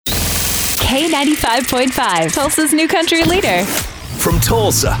K95.5, Tulsa's new country leader. From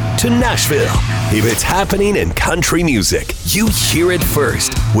Tulsa to Nashville, if it's happening in country music, you hear it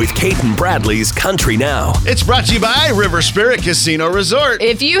first with Cait and Bradley's Country Now. It's brought to you by River Spirit Casino Resort.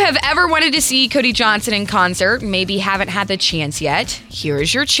 If you have ever wanted to see Cody Johnson in concert, maybe haven't had the chance yet,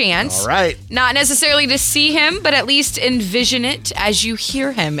 here's your chance. All right. Not necessarily to see him, but at least envision it as you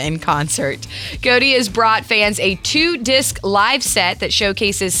hear him in concert. Cody has brought fans a 2-disc live set that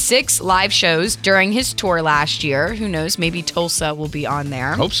showcases 6 live shows during his tour last year. Who knows, maybe Tulsa will be on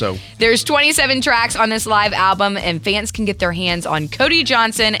there. Hope so. There's 27 tracks on this live album, and fans can get their hands on Cody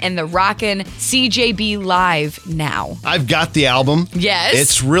Johnson and the Rockin' CJB Live now. I've got the album. Yes.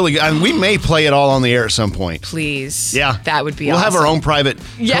 It's really good. I mean, we may play it all on the air at some point. Please. Yeah. That would be We'll awesome. have our own private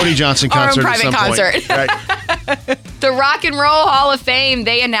Cody Johnson concert our own private concert. Right. The Rock and Roll Hall of Fame,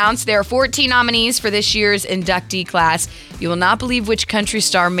 they announced there are 14 nominees for this year's inductee class. You will not believe which country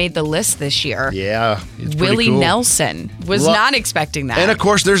star made the list this year. Yeah. It's Willie cool. Nelson. Was not expecting that. And of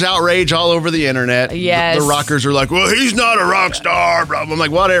course, there's outrage all over the internet. Yes. The rockers are like, well, he's not a rock star. Blah, blah. I'm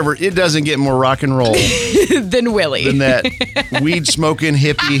like, whatever. It doesn't get more rock and roll than Willie. than that weed-smoking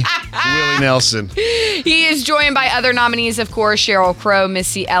hippie Willie Nelson. He is joined by other nominees, of course, Sheryl Crow,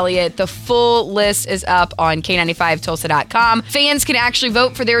 Missy Elliott. The full list is up on K95Tulsa.com. Fans can actually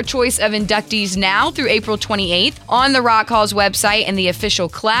vote for their choice of inductees now through April 28th on the Rock Hall's website, and the official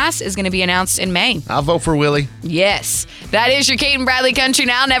class is going to be announced in May. I'll vote for Willie. Yes. That is your Cait and Bradley Country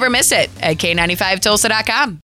Now. Never miss it at K95Tulsa.com.